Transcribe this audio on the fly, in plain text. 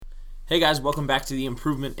Hey guys, welcome back to the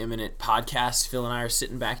Improvement Imminent podcast. Phil and I are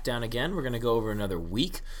sitting back down again. We're going to go over another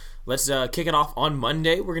week. Let's kick it off on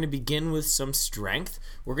Monday. We're going to begin with some strength.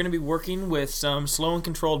 We're going to be working with some slow and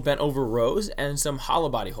controlled bent over rows and some hollow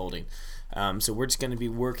body holding. So we're just going to be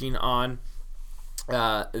working on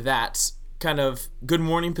that kind of good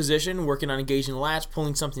morning position, working on engaging the lats,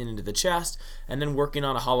 pulling something into the chest, and then working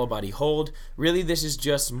on a hollow body hold. Really, this is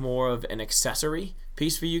just more of an accessory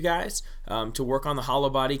piece for you guys. To work on the hollow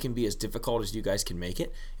body can be as difficult as you guys can make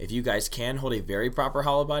it. If you guys can hold a very proper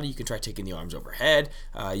hollow body, you can try taking the arms overhead.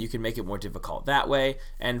 You can make it more difficult that way.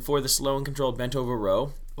 And for the slow and controlled bent over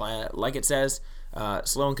row, like it says,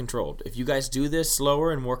 slow and controlled. If you guys do this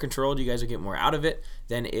slower and more controlled, you guys will get more out of it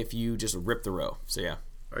than if you just rip the row. So yeah.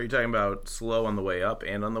 Are you talking about slow on the way up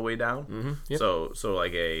and on the way down? Mm-hmm. Yep. So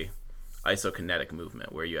like a isokinetic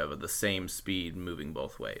movement where you have the same speed moving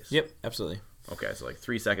both ways. Yep, absolutely. Okay, so like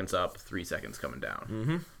 3 seconds up, 3 seconds coming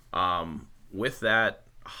down. Mm-hmm. With that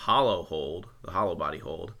hollow hold, the hollow body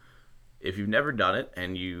hold, if you've never done it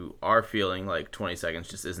and you are feeling like 20 seconds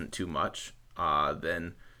just isn't too much,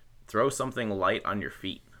 then throw something light on your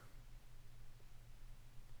feet.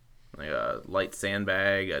 Like a light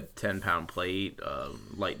sandbag, a 10-pound plate, a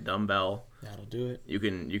light dumbbell. That'll do it. You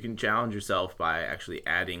can challenge yourself by actually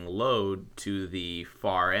adding load to the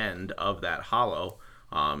far end of that hollow,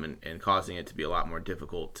 and causing it to be a lot more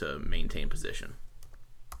difficult to maintain position.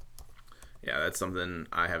 Yeah, that's something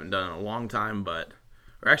I haven't done in a long time, a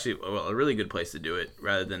really good place to do it,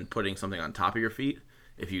 rather than putting something on top of your feet,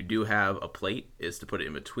 if you do have a plate, is to put it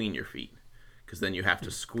in between your feet. Because then you have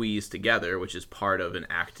to squeeze together, which is part of an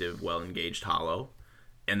active, well-engaged hollow.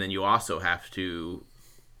 And then you also have to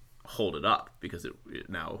hold it up, because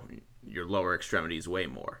now your lower extremities weigh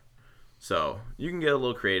more. So you can get a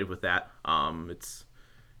little creative with that.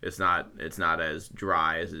 It's not as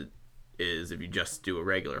dry as it is if you just do a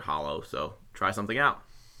regular hollow. So try something out.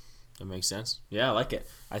 That makes sense. Yeah, I like it.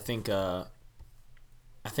 I think that's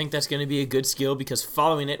going to be a good skill, because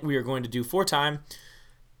following it, we are going to do 4 times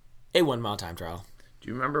a 1 mile time trial. Do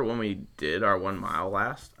you remember when we did our 1 mile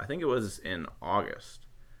last? I think it was in August.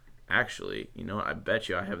 Actually, you know what? I bet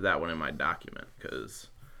you I have that one in my document, because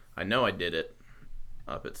I know I did it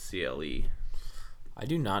up at CLE. I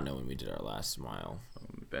do not know when we did our last mile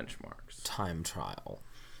Benchmarks. time trial.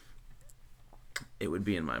 It would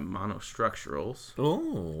be in my monostructurals. Oh,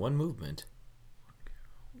 one movement.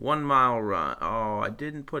 1 mile run. Oh, I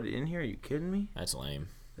didn't put it in here. Are you kidding me? That's lame.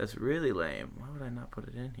 That's really lame. Why would I not put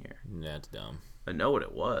it in here? That's dumb. I know what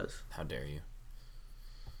it was. How dare you?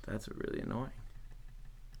 That's really annoying.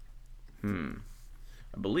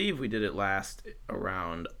 I believe we did it last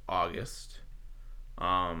around August.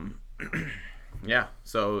 Yeah,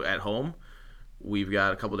 so at home, we've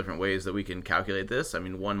got a couple different ways that we can calculate this. I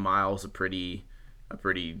mean, 1 mile is a pretty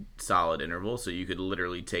solid interval, so you could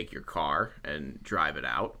literally take your car and drive it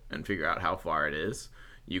out and figure out how far it is.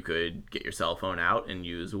 You could get your cell phone out and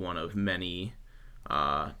use one of many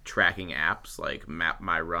tracking apps like Map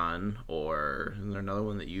My Run, or is there another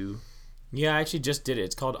one that you... Yeah, I actually just did it.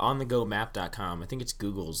 It's called onthegomap.com. I think it's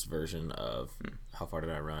Google's version of how far did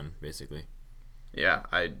I run, basically. Yeah,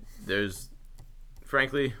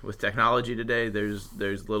 frankly, with technology today,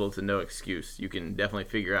 there's little to no excuse. You can definitely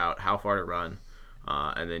figure out how far to run,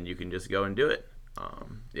 and then you can just go and do it.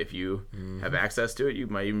 If you have access to it, you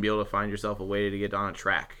might even be able to find yourself a way to get on a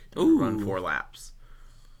track and run 4 laps.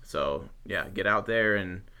 So, yeah, get out there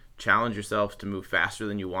and challenge yourself to move faster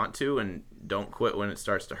than you want to, and don't quit when it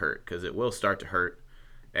starts to hurt, because it will start to hurt,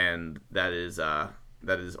 and that is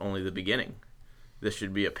only the beginning. This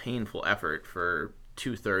should be a painful effort for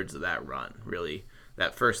 2/3 of that run, really.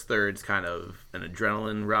 That first third's kind of an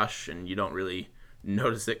adrenaline rush, and you don't really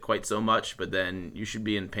notice it quite so much, but then you should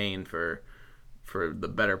be in pain for the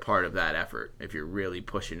better part of that effort if you're really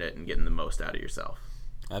pushing it and getting the most out of yourself.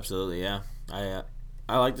 Absolutely, yeah. I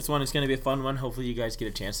like this one. It's going to be a fun one. Hopefully you guys get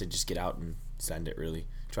a chance to just get out and send it, really.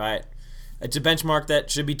 Try it. It's a benchmark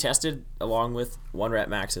that should be tested along with 1 rep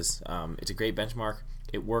maxes. It's a great benchmark.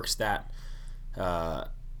 It works that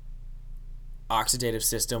oxidative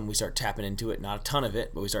system. We start tapping into it. Not a ton of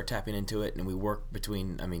it, but we start tapping into it, and we work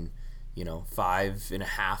between,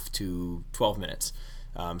 5.5 to 12 minutes.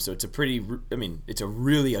 So it's it's a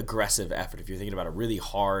really aggressive effort. If you're thinking about a really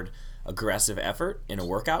hard, aggressive effort in a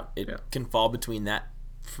workout, it can fall between that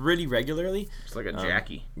pretty regularly. It's like a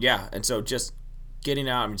Jackie. Yeah, and so just getting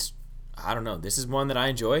out, I don't know. This is one that I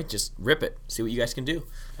enjoy. Just rip it. See what you guys can do.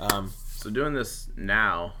 So doing this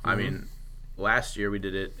now, last year we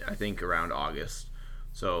did it, I think, around August.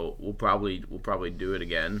 So we'll probably do it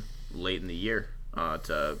again late in the year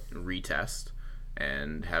to retest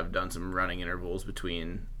and have done some running intervals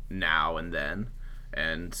between now and then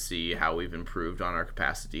and see how we've improved on our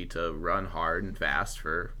capacity to run hard and fast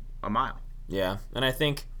for a mile. Yeah, and I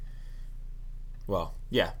think,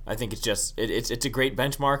 I think it's just it's a great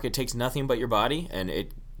benchmark. It takes nothing but your body, and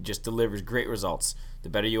it just delivers great results. The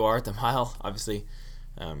better you are at the mile, obviously,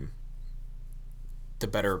 the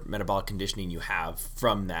better metabolic conditioning you have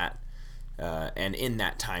from that, and in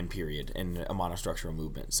that time period in a monostructural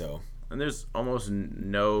movement. So, and there's almost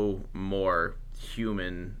no more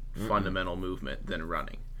human fundamental movement than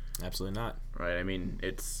running. Absolutely not. Right? I mean,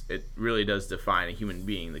 it really does define a human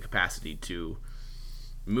being, the capacity to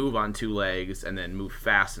move on two legs and then move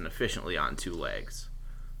fast and efficiently on two legs.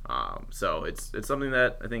 So it's something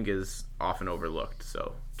that I think is often overlooked.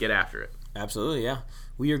 So get after it. Absolutely, yeah.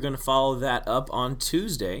 We are going to follow that up on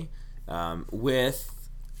Tuesday with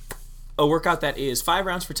a workout that is 5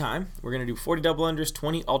 rounds for time. We're going to do 40 double unders,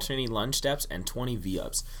 20 alternating lunge steps, and 20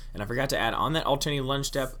 V-ups. And I forgot to add on that alternating lunge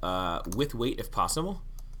step with weight if possible.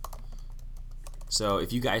 So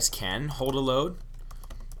if you guys can hold a load,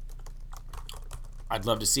 I'd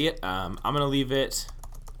love to see it. I'm going to leave it,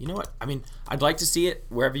 you know what? I mean, I'd like to see it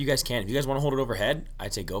wherever you guys can. If you guys want to hold it overhead,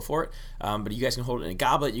 I'd say go for it. But you guys can hold it in a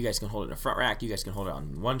goblet. You guys can hold it in a front rack. You guys can hold it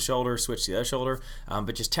on one shoulder, switch to the other shoulder.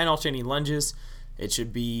 But just 10 alternating lunges. It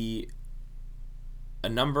should be a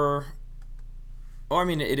number, or I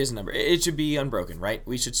mean, it is a number. It should be unbroken, right?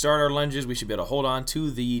 We should start our lunges. We should be able to hold on to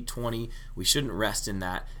the 20. We shouldn't rest in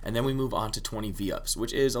that. And then we move on to 20 V-ups,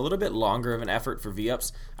 which is a little bit longer of an effort for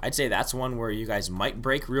V-ups. I'd say that's one where you guys might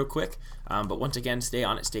break real quick. But once again, stay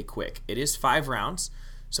on it, stay quick. It is 5 rounds,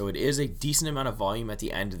 so it is a decent amount of volume at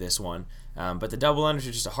the end of this one. But the double unders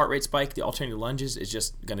are just a heart rate spike. The alternating lunges is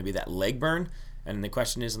just going to be that leg burn. And the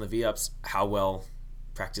question is on the V-ups, how well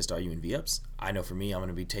practiced are you in V-ups? I know for me, I'm going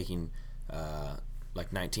to be taking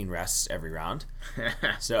like 19 rests every round.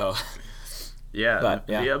 So yeah,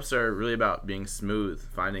 V-ups are really about being smooth,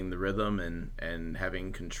 finding the rhythm and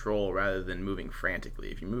having control rather than moving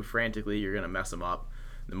frantically. If you move frantically, you're going to mess them up.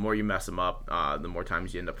 The more you mess them up, the more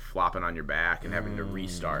times you end up flopping on your back and having to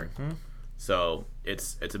restart. So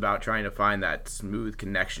it's about trying to find that smooth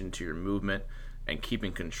connection to your movement and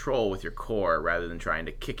keeping control with your core rather than trying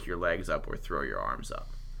to kick your legs up or throw your arms up.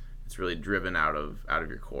 It's really driven out of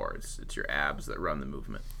your core. It's your abs that run the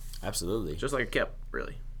movement. Absolutely. Just like a kip,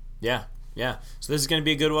 really. Yeah. So this is going to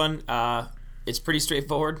be a good one. It's pretty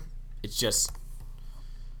straightforward. It's just,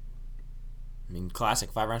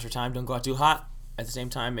 classic 5 rounds for time. Don't go out too hot. At the same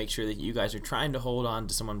time, make sure that you guys are trying to hold on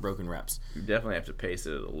to some unbroken reps. You definitely have to pace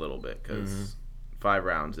it a little bit because 5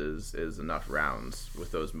 rounds is enough rounds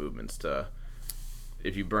with those movements to,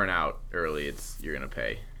 if you burn out early, you're going to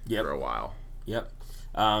pay for a while. Yep.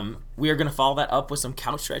 We are going to follow that up with some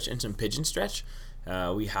couch stretch and some pigeon stretch.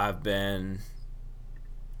 We have been,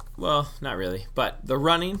 not really, but the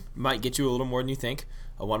running might get you a little more than you think.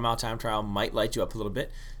 A 1 mile time trial might light you up a little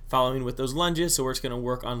bit. Following with those lunges, so we're just going to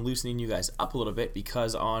work on loosening you guys up a little bit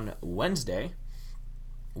because on Wednesday,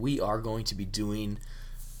 we are going to be doing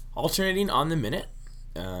alternating on the minute.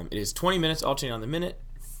 It is 20 minutes alternating on the minute.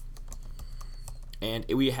 And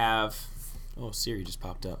we have, Siri just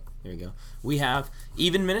popped up. There we go. We have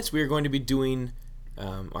even minutes. We are going to be doing,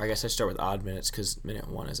 or I guess I start with odd minutes because minute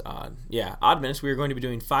 1 is odd. Yeah, odd minutes. We are going to be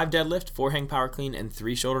doing 5 deadlift, 4 hang power clean, and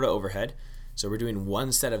 3 shoulder to overhead. So we're doing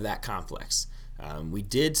 1 set of that complex. We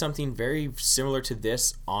did something very similar to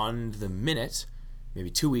this on the minute, maybe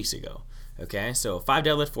 2 weeks ago. Okay, so 5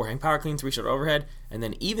 deadlift, 4 hang power clean, 3 shoulder overhead, and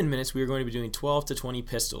then even minutes, we are going to be doing 12 to 20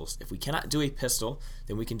 pistols. If we cannot do a pistol,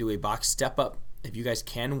 then we can do a box step up. If you guys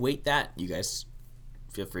can weight that, you guys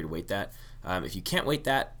feel free to weight that. If you can't weight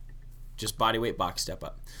that, just body weight box step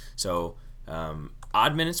up. So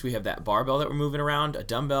odd minutes, we have that barbell that we're moving around, a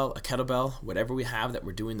dumbbell, a kettlebell, whatever we have that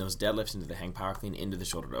we're doing those deadlifts into the hang power clean, into the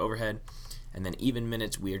shoulder to overhead. And then even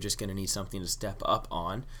minutes, we are just going to need something to step up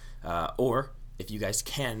on. Or if you guys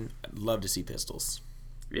can, I'd love to see pistols.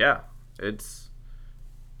 Yeah, it's,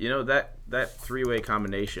 that 3-way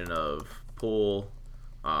combination of pull,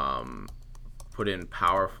 put in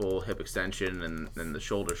powerful hip extension and then the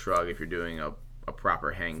shoulder shrug if you're doing a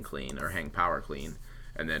proper hang clean or hang power clean,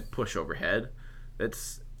 and then push overhead.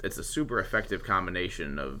 It's a super effective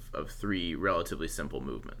combination of 3 relatively simple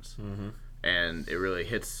movements. And it really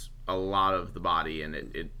hits a lot of the body, and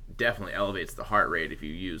it definitely elevates the heart rate if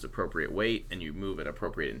you use appropriate weight and you move at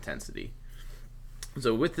appropriate intensity.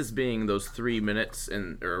 So with this being those 3 minutes,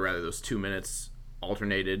 or rather those 2 minutes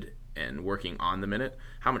alternated and working on the minute,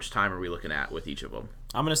 how much time are we looking at with each of them?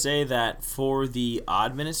 I'm going to say that for the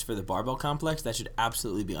odd minutes for the barbell complex, that should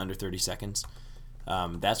absolutely be under 30 seconds.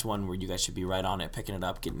 That's one where you guys should be right on it, picking it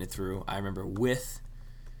up, getting it through. I remember with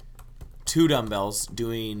 2 dumbbells,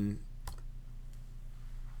 doing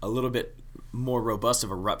a little bit more robust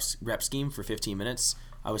of a rep scheme for 15 minutes,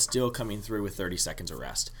 I was still coming through with 30 seconds of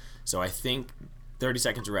rest. So I think 30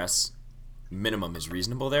 seconds of rest minimum is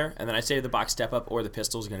reasonable there. And then I'd say the box step up or the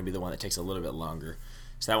pistol is going to be the one that takes a little bit longer.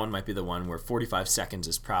 So that one might be the one where 45 seconds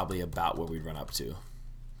is probably about what we'd run up to.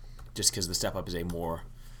 Just because the step up is a more,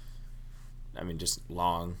 just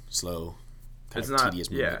long, slow, kind of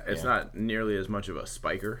tedious movement. Yeah, it's not nearly as much of a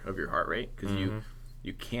spiker of your heart rate because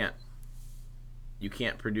you can't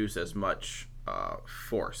produce as much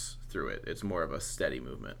force through it. It's more of a steady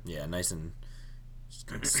movement. Yeah, nice and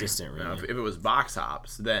consistent. Really. Now, if it was box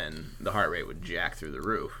hops, then the heart rate would jack through the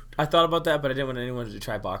roof. I thought about that, but I didn't want anyone to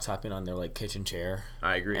try box hopping on their kitchen chair.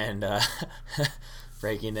 I agree. And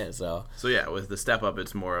breaking it. So yeah, with the step up,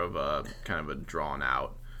 it's more of a kind of a drawn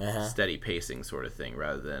out, steady pacing sort of thing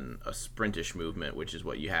rather than a sprintish movement, which is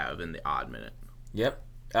what you have in the odd minute. Yep.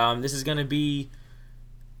 This is going to be.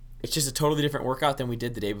 It's just a totally different workout than we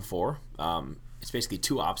did the day before. It's basically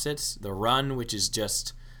 2 opposites. The run, which is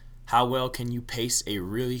just how well can you pace a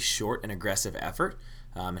really short and aggressive effort,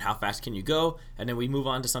 and how fast can you go. And then we move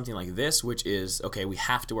on to something like this, which is, okay, we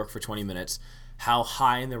have to work for 20 minutes. How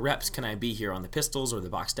high in the reps can I be here on the pistols or the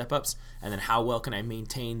box step-ups? And then how well can I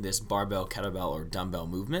maintain this barbell, kettlebell, or dumbbell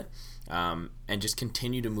movement, and just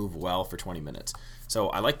continue to move well for 20 minutes. So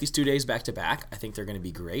I like these 2 days back-to-back. I think they're going to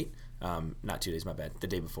be great. Not 2 days, my bad. The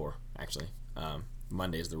day before, actually.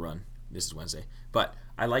 Monday is the run. This is Wednesday. But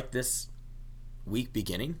I like this week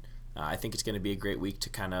beginning. I think it's going to be a great week to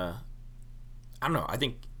kind of, I don't know, I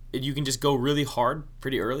think you can just go really hard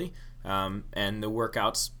pretty early, and the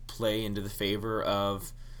workouts play into the favor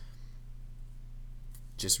of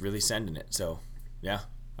just really sending it. So, yeah,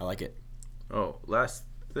 I like it. Oh, last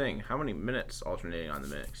thing. How many minutes alternating on the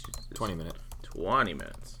mix? 20 minutes. 20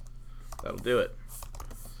 minutes. That'll do it.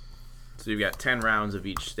 So you've got 10 rounds of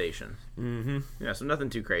each station. Mm-hmm. Yeah, so nothing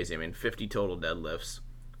too crazy. 50 total deadlifts,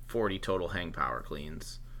 40 total hang power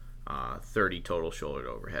cleans, 30 total shoulder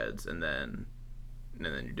overheads, and then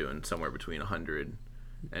you're doing somewhere between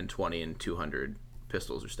 120 and 200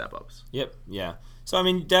 pistols or step-ups. Yep, yeah. So,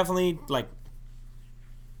 definitely,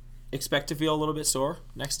 expect to feel a little bit sore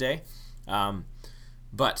next day.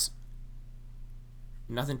 But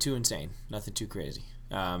nothing too insane, nothing too crazy.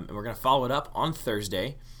 And we're going to follow it up on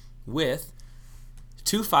Thursday with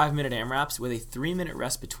 2 5-minute AMRAPs with a 3-minute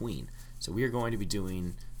rest between. So we are going to be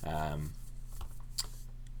doing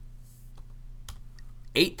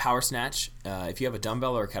 8 power snatch. If you have a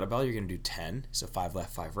dumbbell or a kettlebell, you're going to do 10. So 5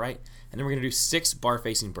 left, 5 right. And then we're going to do 6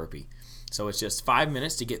 bar-facing burpee. So it's just 5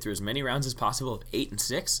 minutes to get through as many rounds as possible of 8 and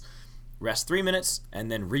 6. Rest 3 minutes,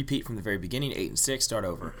 and then repeat from the very beginning, 8 and 6, start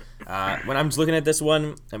over. When I'm just looking at this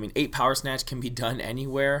one, 8 power snatch can be done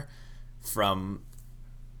anywhere from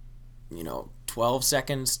 12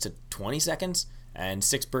 seconds to 20 seconds, and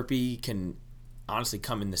 6 burpee can honestly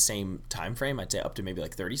come in the same time frame. I'd say up to maybe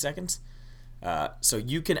 30 seconds. So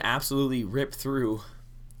you can absolutely rip through.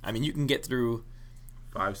 You can get through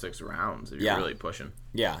 5-6 rounds if you're really pushing.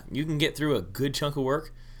 Yeah, you can get through a good chunk of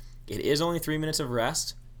work. It is only 3 minutes of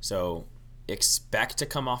rest, so expect to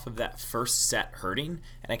come off of that first set hurting,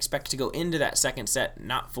 and expect to go into that second set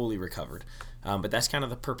not fully recovered. But that's kind of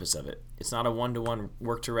the purpose of it. It's not a 1-to-1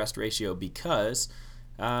 work-to-rest ratio because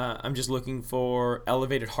I'm just looking for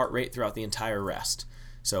elevated heart rate throughout the entire rest.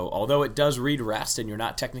 So although it does read rest and you're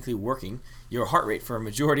not technically working, your heart rate for a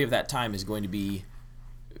majority of that time is going to be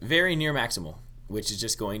very near maximal, which is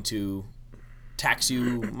just going to tax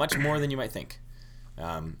you much more than you might think.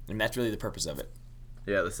 And that's really the purpose of it.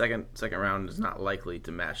 Yeah, the second round is not likely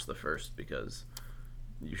to match the first because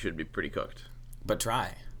you should be pretty cooked. But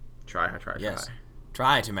try. Yes.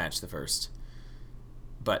 Try to match the first.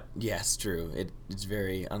 But yes, true. It's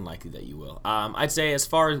very unlikely that you will. I'd say as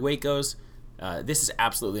far as weight goes, this is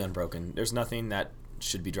absolutely unbroken. There's nothing that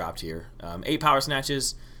should be dropped here. 8 power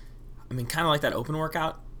snatches, kind of like that open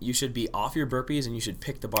workout, you should be off your burpees and you should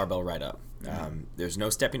pick the barbell right up. There's no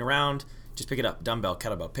stepping around. Just pick it up. Dumbbell,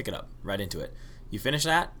 kettlebell, pick it up. Right into it. You finish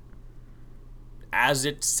that. As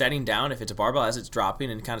it's setting down, if it's a barbell, as it's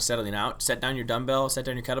dropping and kind of settling out, set down your dumbbell, set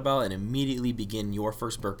down your kettlebell, and immediately begin your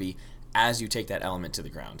first burpee as you take that element to the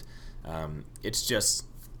ground. It's just,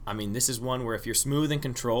 this is one where if you're smooth and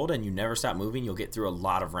controlled and you never stop moving, you'll get through a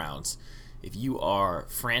lot of rounds. If you are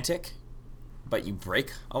frantic, but you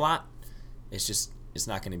break a lot, it's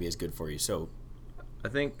not going to be as good for you. So, I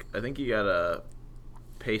think you gotta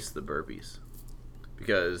pace the burpees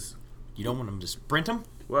because you don't want them to sprint them.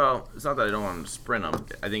 Well, it's not that I don't want them to sprint them.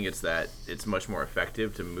 I think it's that it's much more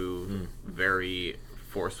effective to move very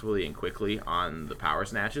forcefully and quickly on the power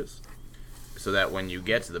snatches. so that when you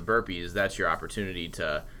get to the burpees, that's your opportunity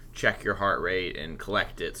to check your heart rate and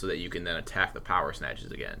collect it so that you can then attack the power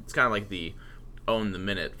snatches again. It's kind of like the own the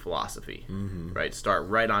minute philosophy, right? Start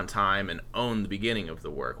right on time and own the beginning of the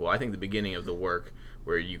work. Well, I think the beginning of the work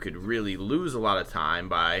where you could really lose a lot of time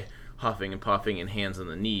by huffing and puffing and hands on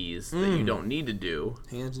the knees that you don't need to do.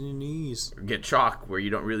 Hands on your knees. Or get chalk where you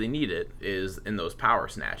don't really need it is in those power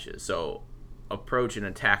snatches. So approach and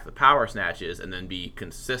attack the power snatches and then be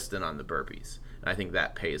consistent on the burpees. And I think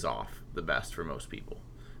that pays off the best for most people.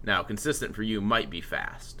 Now, consistent for you might be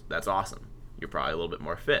fast. That's awesome. You're probably a little bit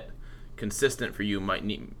more fit. Consistent for you might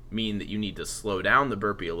mean that you need to slow down the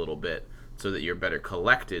burpee a little bit so that you're better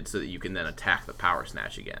collected so that you can then attack the power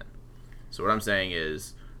snatch again. So what I'm saying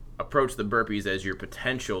is approach the burpees as your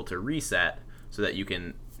potential to reset so that you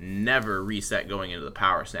can never reset going into the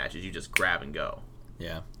power snatches. You just grab and go.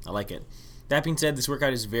 Yeah, I like it. That being said, this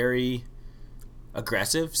workout is very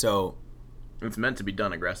aggressive, so it's meant to be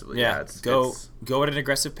done aggressively. Yeah, go at an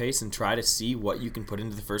aggressive pace and try to see what you can put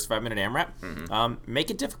into the first 5-minute AMRAP.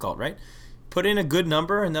 Make it difficult, right? Put in a good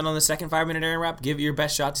number, and then on the second 5-minute AMRAP, give it your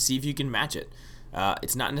best shot to see if you can match it.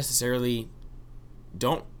 It's not necessarily...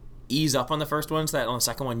 Don't ease up on the first one so that on the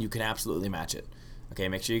second one you can absolutely match it. Okay,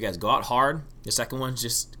 make sure you guys go out hard. The second one's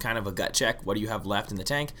just kind of a gut check. What do you have left in the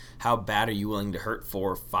tank? How bad are you willing to hurt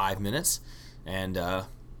for 5 minutes? And,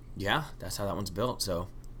 yeah, that's how that one's built, so...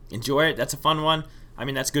 Enjoy it. That's a fun one. I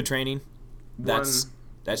mean, that's good training. That's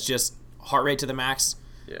just heart rate to the max.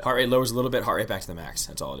 Yeah. Heart rate lowers a little bit. Heart rate back to the max.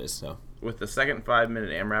 That's all it is. So with the second 5-minute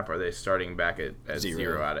AMRAP, are they starting back at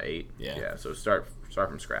 0 out of 8? Yeah. So start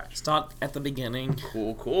from scratch. Start at the beginning.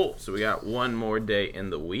 Cool. So we got one more day in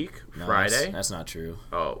the week. No, Friday. That's not true.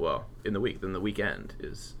 Oh well, in the week. Then the weekend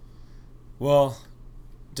is. Well,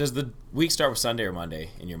 does the week start with Sunday or Monday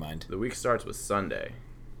in your mind? The week starts with Sunday.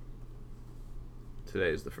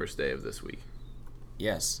 Today is the first day of this week.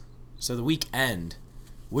 Yes. So the weekend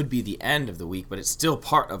would be the end of the week, but it's still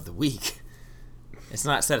part of the week. It's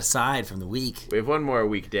not set aside from the week. We have one more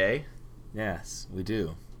weekday. Yes, we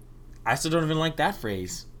do. I still don't even like that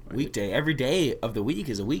phrase. Weekday. Every day of the week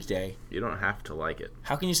is a weekday. You don't have to like it.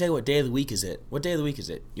 How can you say what day of the week is it? What day of the week is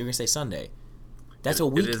it? You're going to say Sunday. That's a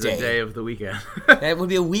weekday. It is a day of the weekend. That would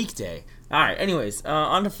be a weekday. All right. Anyways,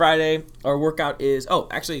 on to Friday. Our workout is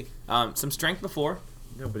some strength before.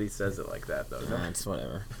 Nobody says it like that though. No? It's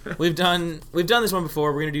whatever. We've done this one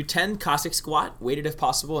before. We're gonna do 10 Cossack squat, weighted if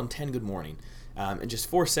possible, and 10 good morning, and just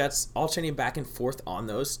 4 sets, alternating back and forth on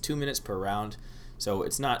those, 2 minutes per round. So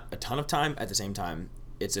it's not a ton of time. At the same time,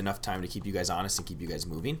 it's enough time to keep you guys honest and keep you guys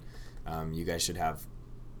moving. You guys should have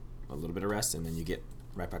a little bit of rest, and then you get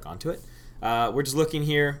right back onto it. We're just looking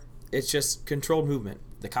here. It's just controlled movement.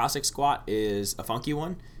 The Cossack squat is a funky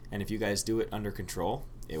one, and if you guys do it under control,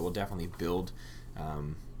 it will definitely build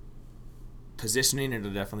positioning, and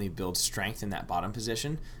it'll definitely build strength in that bottom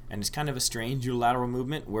position. And it's kind of a strange unilateral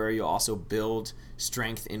movement where you'll also build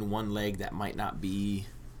strength in one leg that might not be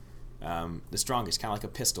the strongest, kind of like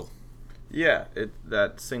a pistol. Yeah,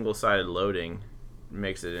 that single-sided loading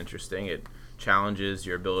makes it interesting. It challenges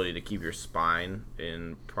your ability to keep your spine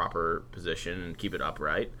in proper position and keep it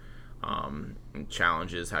upright. It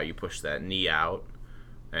challenges how you push that knee out,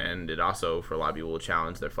 and it also, for a lot of people, will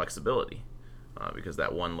challenge their flexibility because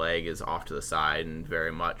that one leg is off to the side, and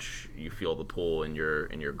very much you feel the pull in your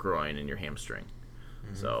groin and your hamstring.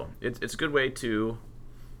 Mm-hmm. So it's a good way to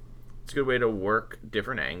work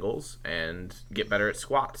different angles and get better at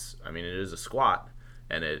squats. I mean, it is a squat,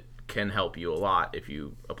 and it can help you a lot if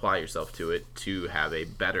you apply yourself to it to have a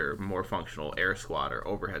better, more functional air squat or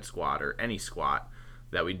overhead squat or any squat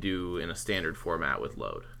that we do in a standard format with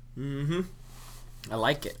load. Mm-hmm. I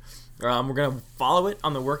like it. We're going to follow it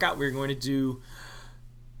on the workout. We're going to do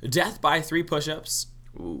death by 3 push-ups.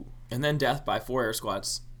 Ooh. And then death by 4 air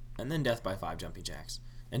squats. And then death by 5 jumping jacks.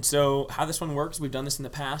 And so how this one works, we've done this in the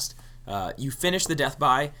past. You finish the death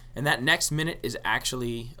by, and that next minute is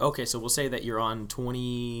actually... Okay, so we'll say that you're on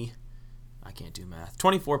 20... I can't do math.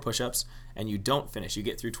 24 push-ups, and you don't finish. You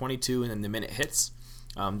get through 22, and then the minute hits.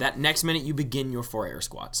 That next minute, you begin your 4 air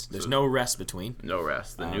squats. There's no rest between. No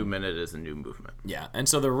rest. The new minute is a new movement. Yeah, and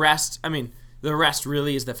so the rest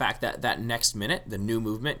really is the fact that next minute, the new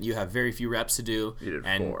movement, you have very few reps to do. You did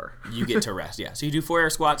and 4. You get to rest, yeah. So you do 4 air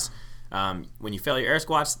squats. When you fail your air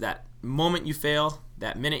squats, that moment you fail,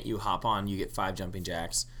 that minute you hop on, you get 5 jumping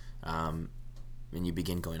jacks, and you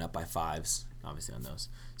begin going up by 5s, obviously, on those.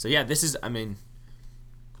 So, yeah, this is,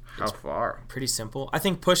 how far? Pretty simple. I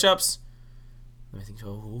think push-ups... Let me think.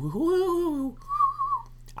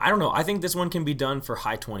 I don't know. I think this one can be done for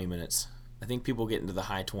high 20 minutes. I think people get into the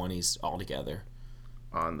high 20s altogether.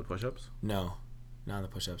 On the push-ups? No. Not the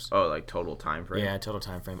push-ups. Oh, like total time frame? Yeah, total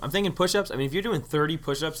time frame. I'm thinking push-ups. I mean, if you're doing 30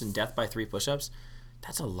 push-ups and death by 3 push-ups,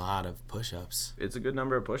 that's a lot of push-ups. It's a good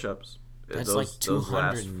number of push-ups. That's those, like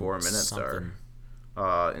 200 those last 4 minutes something.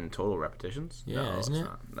 are in total repetitions. Yeah, no, isn't it?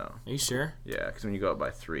 Not. No. Are you sure? Yeah, because when you go up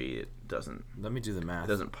by 3, it doesn't. Let me do the math. It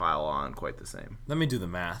doesn't pile on quite the same. Let me do the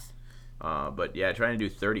math. But yeah, trying to do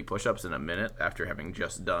 30 push-ups in a minute after having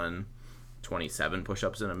just done 27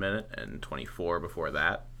 push-ups in a minute and 24 before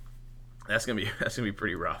that. That's gonna be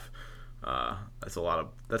pretty rough. That's a lot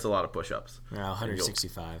of push-ups. Yeah,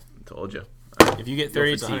 165. Told you. If you get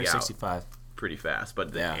 30, it's fatigue 165. Pretty fast.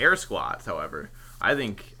 But the Yeah. air squats, however, I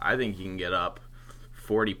think you can get up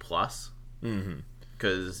 40 plus.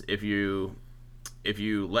 Because if you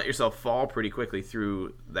let yourself fall pretty quickly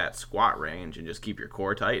through that squat range and just keep your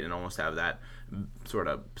core tight and almost have that sort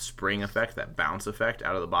of spring effect, that bounce effect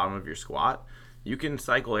out of the bottom of your squat, you can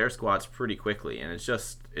cycle air squats pretty quickly, and it's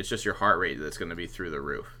just your heart rate that's going to be through the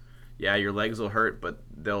roof. Yeah, your legs will hurt, but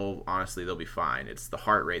they'll be fine. It's the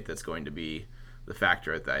heart rate that's going to be the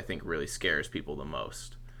factor that I think really scares people the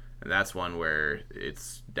most. And that's one where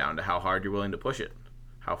it's down to how hard you're willing to push it,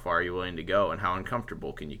 how far are you willing to go, and how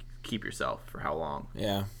uncomfortable can you keep yourself for how long.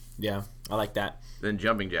 Yeah, I like that. Then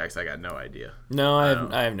jumping jacks, I got no idea. No,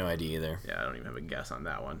 I have no idea either. Yeah, I don't even have a guess on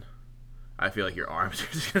that one. I feel like your arms are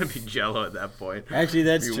just going to be jello at that point. Actually,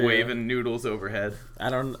 that's You're true. waving noodles overhead. I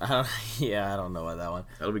don't know about that one.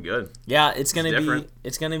 That'll be good. Yeah, it's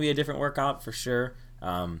gonna be a different workout for sure.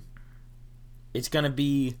 It's gonna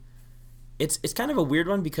be, it's kind of a weird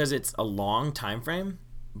one because it's a long time frame,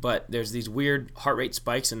 but there's these weird heart rate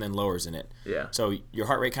spikes and then lowers in it. Yeah. So your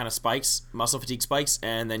heart rate kind of spikes, muscle fatigue spikes,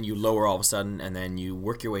 and then you lower all of a sudden, and then you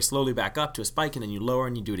work your way slowly back up to a spike, and then you lower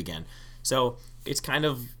and you do it again. So it's kind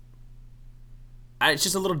of, it's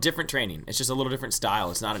just a little different training. It's just a little different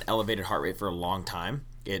style. It's not an elevated heart rate for a long time.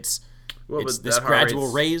 It's this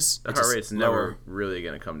gradual raise. The heart rate's never really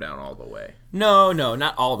going to come down all the way. No,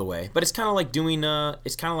 not all the way. But it's kind of like doing,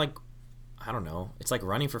 it's kind of like, I don't know. It's like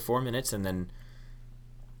running for 4 minutes, and then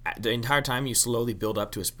the entire time you slowly build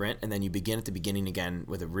up to a sprint, and then you begin at the beginning again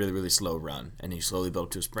with a really, really slow run, and then you slowly build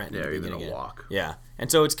up to a sprint. Yeah, and or begin even a again. walk. Yeah.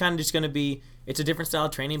 And so it's kind of just going to be, it's a different style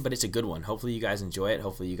of training, but it's a good one. Hopefully you guys enjoy it.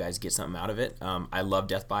 Hopefully you guys get something out of it. I love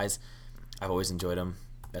death bys. I've always enjoyed them.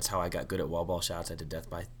 That's how I got good at wall ball shots. I did death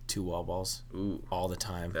by 2 wall balls. Ooh, all the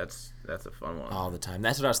time. That's a fun one. All the time.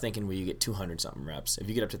 That's what I was thinking, where you get 200-something reps. If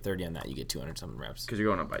you get up to 30 on that, you get 200-something reps. Because you're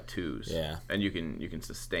going up by 2s. Yeah. And you can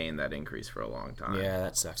sustain that increase for a long time. Yeah,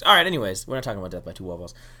 that sucks. All right, anyways, we're not talking about death by 2 wall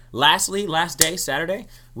balls. Lastly, last day, Saturday,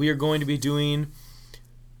 we are going to be doing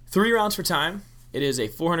 3 rounds for time. It is a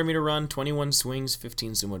 400-meter run, 21 swings,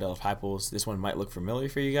 15 sumo deadlift high pulls. This one might look familiar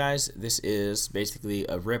for you guys. This is basically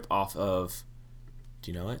a rip off of,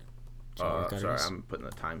 do you know it? Do you know what workout it is? I'm putting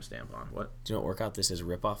the timestamp on. What? Do you know what workout this is a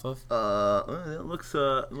rip off of? It looks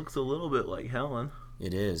a little bit like Helen.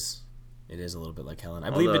 It is. It is a little bit like Helen. I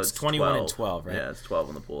believe it's 21 12. and 12, right? Yeah, it's 12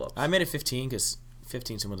 on the pull-ups. I made it 15 because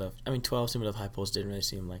 15 sumo deadlift. 12 sumo deadlift high pulls didn't really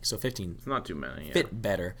seem like, so 15. It's not too many. Yeah. Fit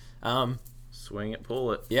better. Swing it,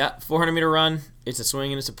 pull it. Yeah, 400-meter run. It's a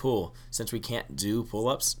swing and it's a pull. Since we can't do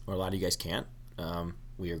pull-ups, or a lot of you guys can't,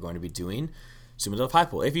 we are going to be doing sumo deadlift high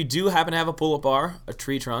pull. If you do happen to have a pull-up bar, a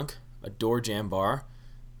tree trunk, a door jamb bar,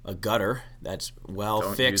 a gutter that's well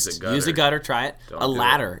fixed, use a gutter. Try it. A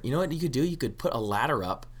ladder. You know what you could do? You could put a ladder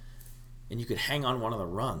up, and you could hang on one of the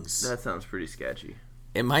rungs. That sounds pretty sketchy.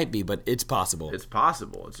 It might be, but it's possible. It's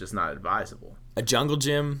possible. It's just not advisable. A jungle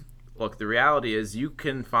gym. Look, the reality is you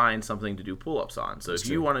can find something to do pull-ups on. So if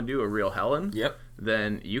you want to do a real Helen,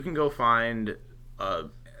 then you can go find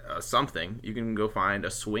something. You can go find a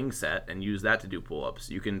swing set and use that to do pull-ups.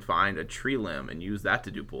 You can find a tree limb and use that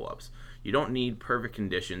to do pull-ups. You don't need perfect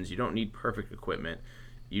conditions. You don't need perfect equipment.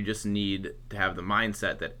 You just need to have the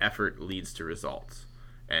mindset that effort leads to results.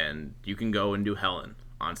 And you can go and do Helen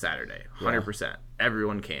on Saturday. 100%. Yeah.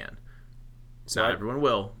 Everyone can. So not everyone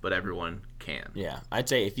will, but everyone can. Yeah, I'd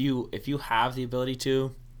say if you have the ability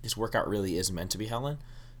to, this workout really is meant to be Helen.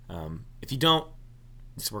 If you don't,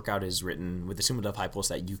 this workout is written with the sumo deadlift high pulls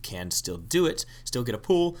that you can still do it, still get a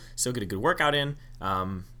pull, still get a good workout in,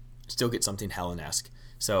 still get something Helen-esque.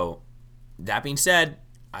 So that being said,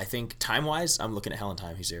 I think time-wise, I'm looking at Helen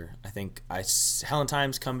time here. I think Helen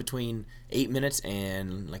times come between 8 minutes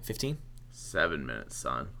and like 15. 7 minutes,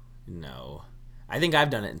 son. No. I think I've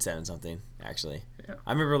done it in 7-something, actually. Yeah.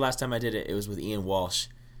 I remember last time I did it, it was with Ian Walsh.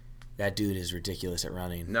 That dude is ridiculous at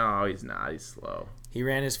running. No, he's not. He's slow. He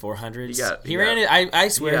ran his 400s. I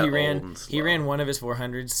swear he ran one of his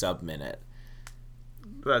 400s sub-minute.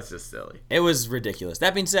 That's just silly. It was ridiculous.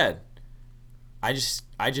 That being said, I just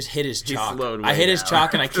hit his He chalk. slowed I way hit his down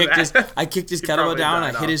chalk and I after kicked his He kettlebell probably down.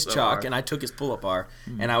 I died hit his off so chalk hard. and I took his pull-up bar,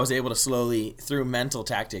 and I was able to slowly, through mental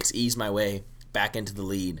tactics, ease my way back into the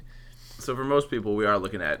lead. So for most people, we are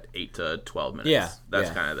looking at 8 to 12 minutes. Yeah, That's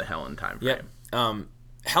yeah. kind of the Helen time frame. Yep.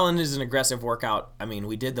 Helen is an aggressive workout. I mean,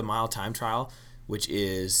 we did the mile time trial, which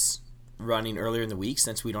is running earlier in the week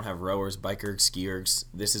since we don't have rowers, bikers, skiers.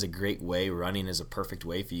 This is a great way. Running is a perfect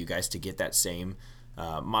way for you guys to get that same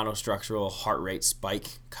monostructural heart rate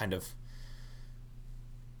spike kind of.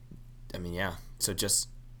 I mean, yeah. So just,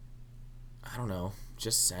 I don't know.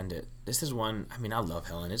 Just send it. This is one. I mean, I love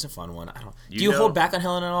Helen. It's a fun one. Do you hold back on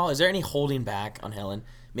Helen at all? Is there any holding back on Helen?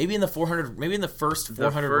 Maybe in the 400. Maybe in the first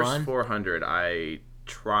 400 the first run. 400, I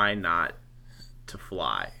try not to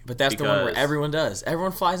fly. But that's the one where everyone does.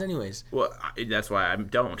 Everyone flies anyways. Well, that's why I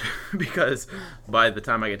don't. Because by the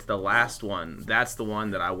time I get to the last one, that's the one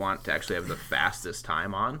that I want to actually have the fastest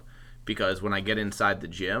time on. Because when I get inside the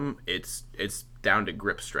gym, it's down to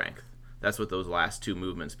grip strength. That's what those last two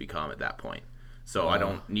movements become at that point. So I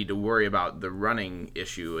don't need to worry about the running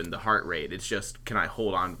issue and the heart rate. It's just, can I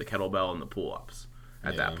hold on to the kettlebell and the pull-ups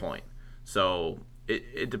at that point? So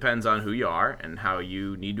it depends on who you are and how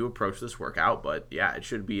you need to approach this workout. But, yeah, it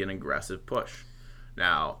should be an aggressive push.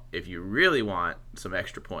 Now, if you really want some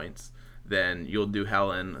extra points, then you'll do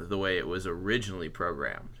Helen the way it was originally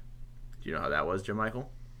programmed. Do you know how that was, Jim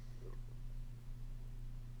Michael?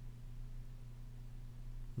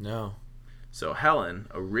 No. So Helen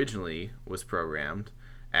originally was programmed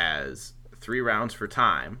as 3 rounds for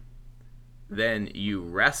time. Then you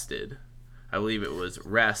rested. I believe it was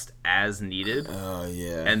rest as needed. Oh,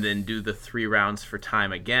 yeah. And then do the 3 rounds for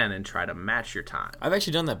time again and try to match your time. I've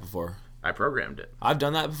actually done that before. I programmed it. I've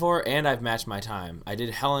done that before, and I've matched my time. I did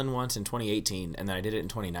Helen once in 2018, and then I did it in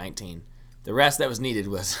 2019. The rest that was needed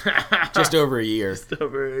was just over a year. Just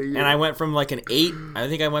over a year. And I went from like an 8, I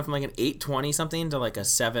think I went from like an 820 something to like a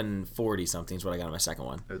 740 something is what I got on my second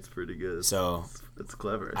one. That's pretty good. So that's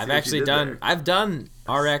clever. I've actually done, I've done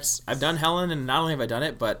RX, I've done Helen, and not only have I done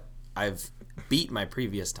it, but I've beat my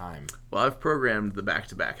previous time. Well, I've programmed the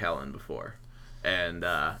back-to-back Helen before, and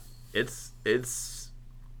it's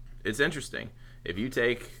interesting. If you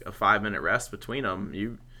take a 5-minute rest between them,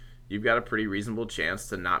 you've got a pretty reasonable chance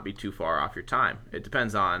to not be too far off your time. It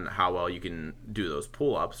depends on how well you can do those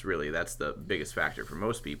pull-ups, really. That's the biggest factor for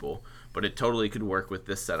most people. But it totally could work with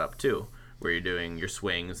this setup, too, where you're doing your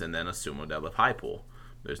swings and then a sumo deadlift high pull.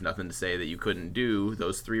 There's nothing to say that you couldn't do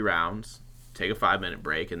those 3 rounds, take a 5-minute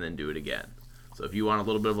break, and then do it again. So if you want a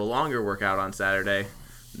little bit of a longer workout on Saturday,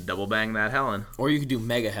 double bang that Helen. Or you could do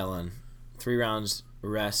Mega Helen. 3 rounds,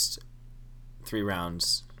 rest, 3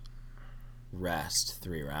 rounds, rest,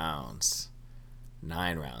 3 rounds,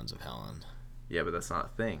 9 rounds of Helen. Yeah, but that's not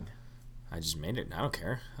a thing. I just made it. I don't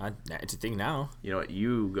care. It's a thing now. You know what?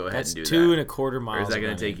 You go ahead and do that. That's 2.25 miles. Or is that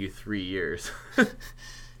going to take you 3 years?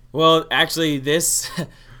 Well, actually, this...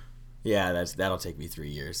 Yeah, that'll take me 3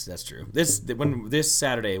 years. That's true. This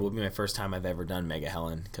Saturday will be my first time I've ever done Mega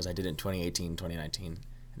Helen because I did it in 2018, 2019.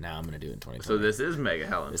 And now I'm going to do it in 2020. So this is Mega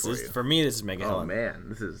Helen for you. For me, this is Mega Helen. Oh, man.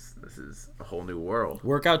 This is a whole new world.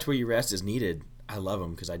 Workouts where you rest is needed. I love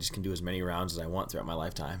them because I just can do as many rounds as I want throughout my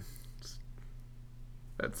lifetime.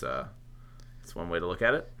 That's one way to look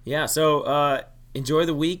at it. Yeah, so enjoy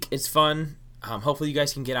the week. It's fun. Hopefully you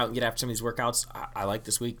guys can get out and get after some of these workouts. I like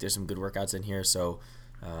this week. There's some good workouts in here, so...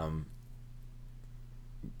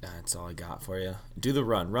 that's all I got for you. Do the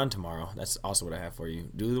run tomorrow. That's also what I have for you.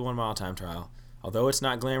 Do the 1 mile time trial. Although it's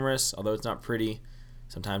not glamorous, although it's not pretty,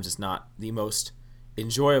 sometimes it's not the most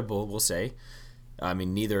enjoyable, we'll say. I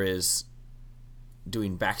mean, neither is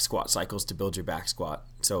doing back squat cycles to build your back squat.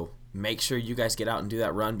 So make sure you guys get out and do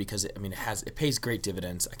that run because it pays great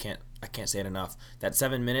dividends. I can't say it enough. That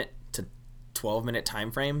 7-minute to 12-minute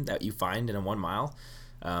time frame that you find in a 1 mile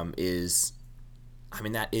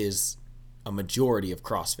that is a majority of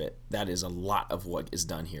CrossFit. That is a lot of what is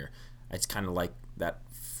done here. It's kind of like that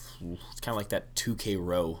 2K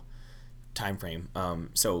row time frame.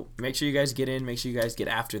 So make sure you guys get in. Make sure you guys get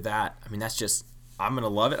after that. I mean, that's just, I'm going to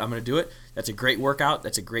love it. I'm going to do it. That's a great workout.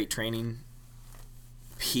 That's a great training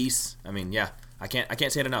piece. I mean, yeah, I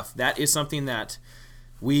can't say it enough. That is something that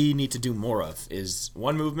we need to do more of is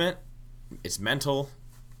one movement. It's mental.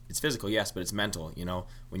 It's physical, yes, but it's mental, you know.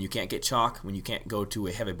 When you can't get chalk, when you can't go to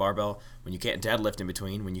a heavy barbell, when you can't deadlift in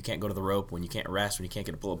between, when you can't go to the rope, when you can't rest, when you can't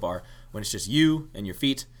get a pull-up bar, when it's just you and your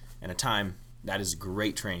feet and a time, that is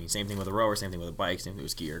great training. Same thing with a rower, same thing with a bike, same thing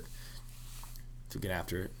with a skier. So get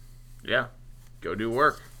after it. Yeah, go do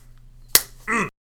work.